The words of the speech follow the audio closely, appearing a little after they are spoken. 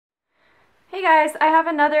Hey guys, I have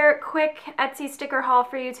another quick Etsy sticker haul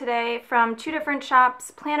for you today from two different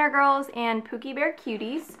shops, Planner Girls and Pookie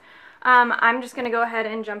Cuties. I'm just going to go ahead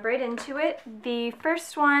and jump right into it. The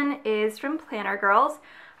first one is from Planner Girls.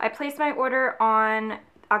 I placed my order on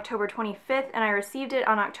October 25th and I received it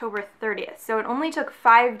on October 30th. So it only took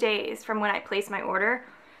 5 days from when I placed my order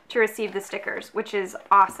to receive the stickers, which is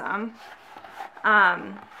awesome.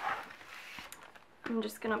 I'm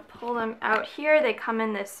just going to pull them out here. They come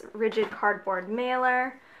in this rigid cardboard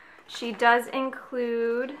mailer. She does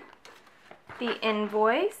include the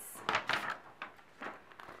invoice.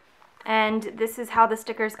 And this is how the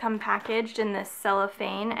stickers come packaged in this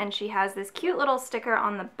cellophane. And she has this cute little sticker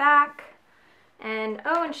on the back. And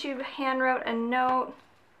oh, and she hand wrote a note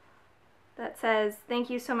that says, "Thank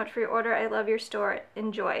you so much for your order. I love your store.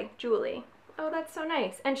 Enjoy, Julie." Oh, that's so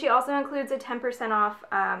nice. And she also includes a 10% off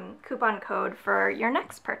coupon code for your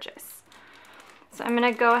next purchase. So I'm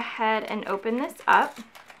going to go ahead and open this up.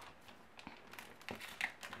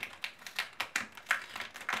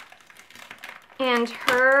 And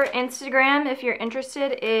her Instagram, if you're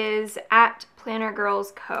interested, is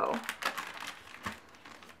 @PlannerGirlsCo.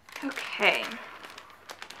 Okay.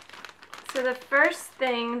 So the first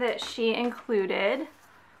thing that she included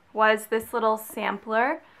was this little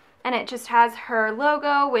sampler. And it just has her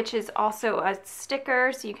logo, which is also a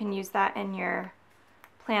sticker, so you can use that in your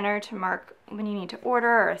planner to mark when you need to order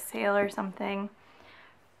or a sale or something.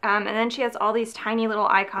 And then she has all these tiny little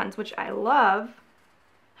icons, which I love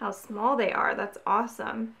how small they are. That's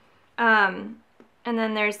awesome. And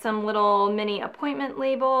then there's some little mini appointment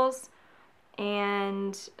labels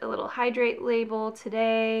and a little hydrate label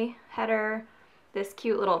today, header, this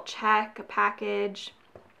cute little check, a package,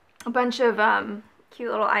 a bunch of cute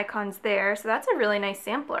little icons there. So that's a really nice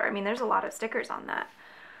sampler. I mean, there's a lot of stickers on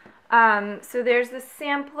that. So there's the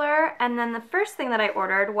sampler, and then the first thing that I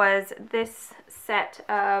ordered was this set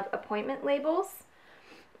of appointment labels.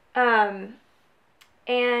 And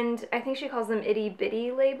I think she calls them itty bitty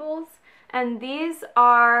labels. And these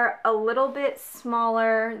are a little bit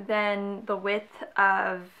smaller than the width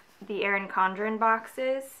of the Erin Condren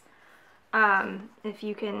boxes. If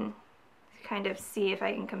you can kind of see if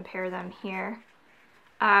I can compare them here.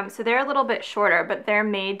 So they're a little bit shorter, but they're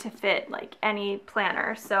made to fit like any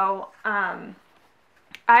planner. So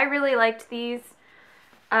I really liked these.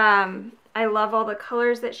 I love all the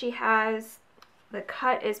colors that she has. The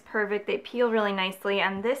cut is perfect. They peel really nicely,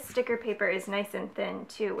 and this sticker paper is nice and thin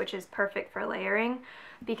too, which is perfect for layering,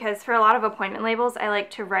 because for a lot of appointment labels I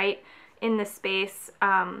like to write in the space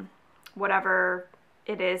whatever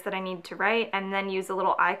it is that I need to write, and then use a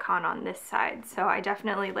little icon on this side. So I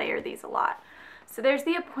definitely layer these a lot. So there's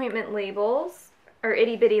the appointment labels, or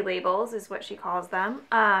itty bitty labels is what she calls them.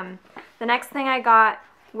 The next thing I got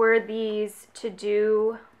were these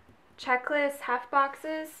to-do checklist half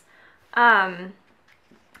boxes.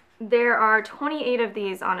 There are 28 of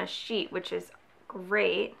these on a sheet, which is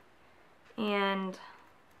great, and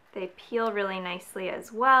they peel really nicely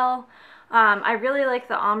as well. I really like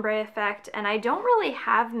the ombre effect, and I don't really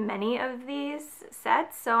have many of these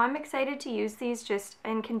sets, so I'm excited to use these just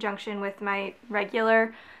in conjunction with my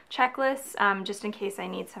regular checklists, just in case I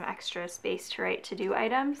need some extra space to write to-do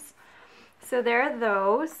items. So there are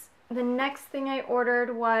those. The next thing I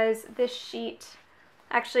ordered was this sheet.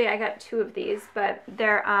 Actually, I got two of these, but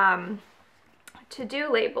they're to-do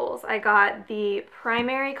labels. I got the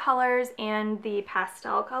primary colors and the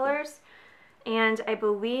pastel colors. And I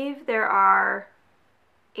believe there are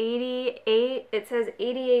 88, it says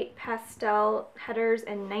 88 pastel headers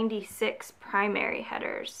and 96 primary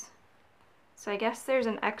headers. So I guess there's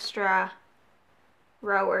an extra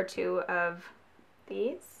row or two of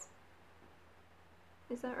these.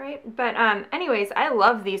 Is that right? But anyways, I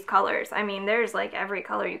love these colors. I mean, there's like every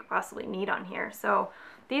color you could possibly need on here. So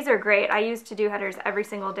these are great. I use to-do headers every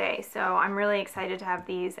single day, so I'm really excited to have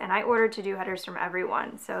these. And I ordered to-do headers from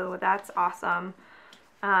everyone, so that's awesome.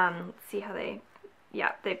 Let's see how they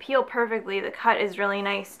peel perfectly. The cut is really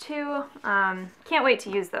nice too. Can't wait to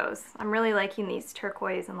use those. I'm really liking these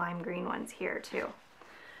turquoise and lime green ones here too.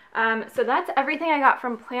 So that's everything I got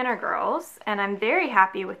from Planner Girls, and I'm very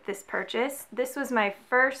happy with this purchase. This was my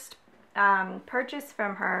first purchase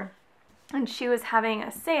from her, and she was having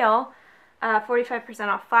a sale, 45%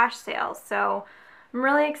 off flash sale, so I'm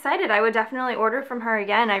really excited. I would definitely order from her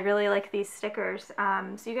again. I really like these stickers,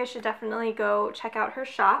 so you guys should definitely go check out her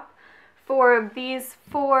shop. For these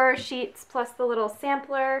 4 sheets plus the little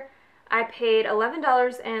sampler, I paid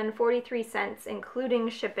 $11.43 including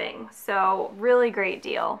shipping, so really great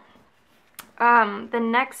deal. The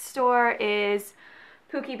next store is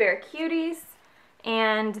Pookie Cuties,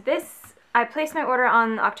 and this I placed my order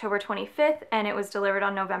on October 25th and it was delivered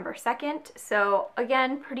on November 2nd. So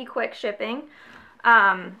again, pretty quick shipping.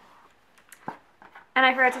 And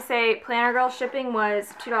I forgot to say, Planner Girl shipping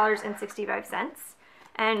was $2.65.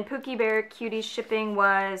 And Pookie Bear Cuties shipping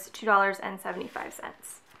was $2.75.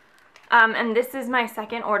 And this is my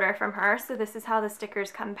second order from her, so this is how the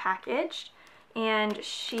stickers come packaged. And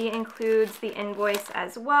she includes the invoice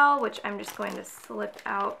as well, which I'm just going to slip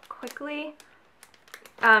out quickly.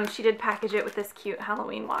 She did package it with this cute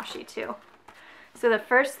Halloween washi too. So the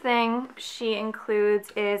first thing she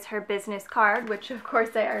includes is her business card, which of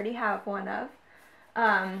course I already have one of.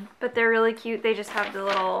 But they're really cute. They just have the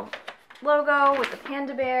little logo with the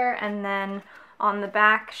panda bear, and then on the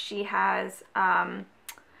back she has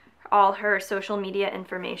all her social media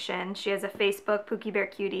information. She has a Facebook, Pookie Bear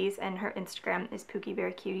Cuties, and her Instagram is Pookie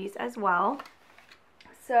Bear Cuties as well.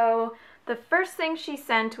 So the first thing she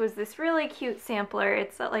sent was this really cute sampler.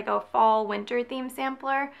 It's like a fall winter theme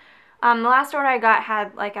sampler. The last order I got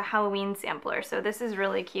had like a Halloween sampler, so this is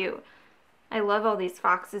really cute. I love all these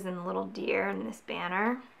foxes and the little deer and this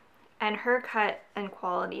banner. And her cut and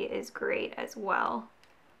quality is great as well.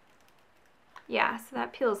 Yeah, so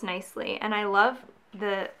that peels nicely. And I love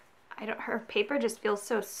her paper just feels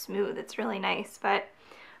so smooth. It's really nice. But,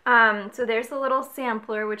 so there's the little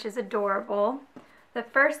sampler, which is adorable. The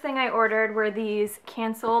first thing I ordered were these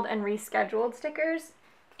canceled and rescheduled stickers.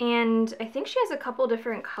 And I think she has a couple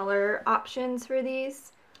different color options for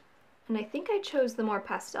these. And I think I chose the more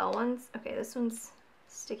pastel ones. Okay, this one's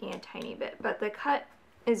sticking a tiny bit, but the cut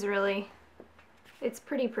is really, it's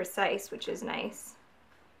pretty precise, which is nice.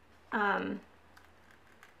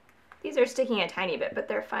 These are sticking a tiny bit, but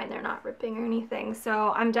they're fine. They're not ripping or anything.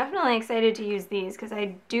 So I'm definitely excited to use these because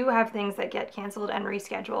I do have things that get canceled and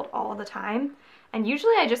rescheduled all the time. And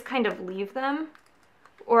usually I just kind of leave them,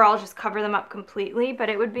 or I'll just cover them up completely, but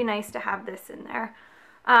it would be nice to have this in there.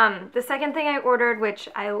 The second thing I ordered, which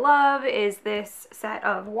I love, is this set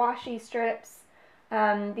of washi strips.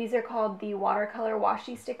 These are called the watercolor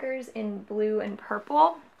washi stickers in blue and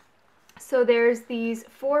purple. So there's these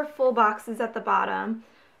 4 full boxes at the bottom,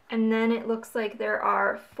 and then it looks like there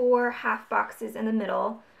are 4 half boxes in the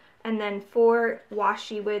middle, and then 4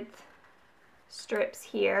 washi width strips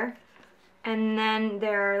here. And then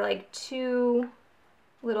there are like 2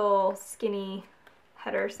 little skinny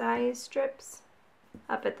header size strips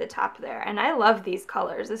up at the top there. And I love these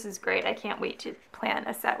colors. This is great. I can't wait to plan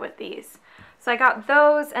a set with these. So I got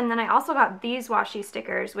those, and then I also got these washi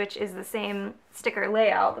stickers, which is the same sticker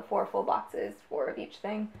layout, the 4 full boxes, 4 of each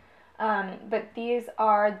thing. But these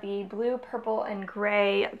are the blue, purple, and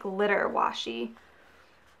gray glitter washi.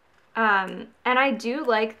 And I do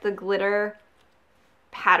like the glitter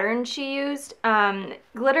pattern she used.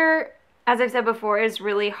 Glitter, as I've said before, is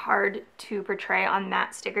really hard to portray on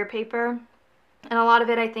matte sticker paper. And a lot of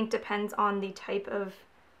it, I think, depends on the type of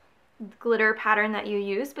glitter pattern that you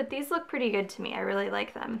use, but these look pretty good to me. I really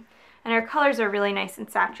like them. And her colors are really nice and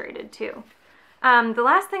saturated too. The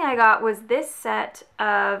last thing I got was this set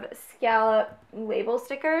of scallop label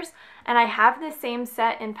stickers, and I have the same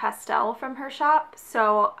set in pastel from her shop,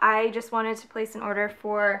 so I just wanted to place an order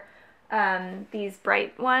for these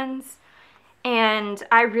bright ones, and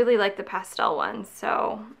I really like the pastel ones,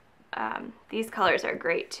 so these colors are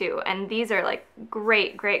great too, and these are like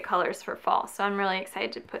great colors for fall, so I'm really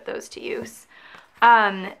excited to put those to use.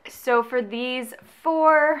 So for these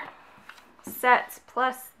 4 sets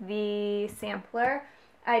plus the sampler,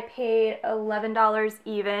 I paid $11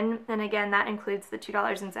 even, and again that includes the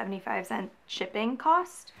 $2.75 shipping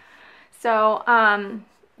cost. So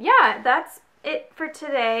yeah, that's it for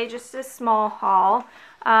today, just a small haul.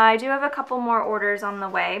 I do have a couple more orders on the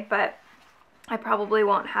way, but I probably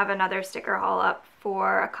won't have another sticker haul up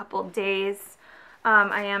for a couple days.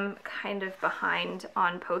 I am kind of behind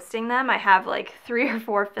on posting them. I have like 3 or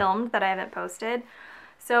 4 filmed that I haven't posted.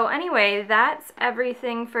 So anyway, that's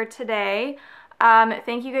everything for today.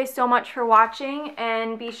 Thank you guys so much for watching,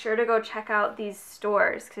 and be sure to go check out these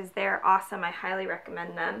stores because they're awesome. I highly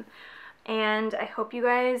recommend them. And I hope you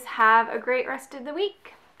guys have a great rest of the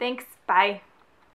week. Thanks. Bye.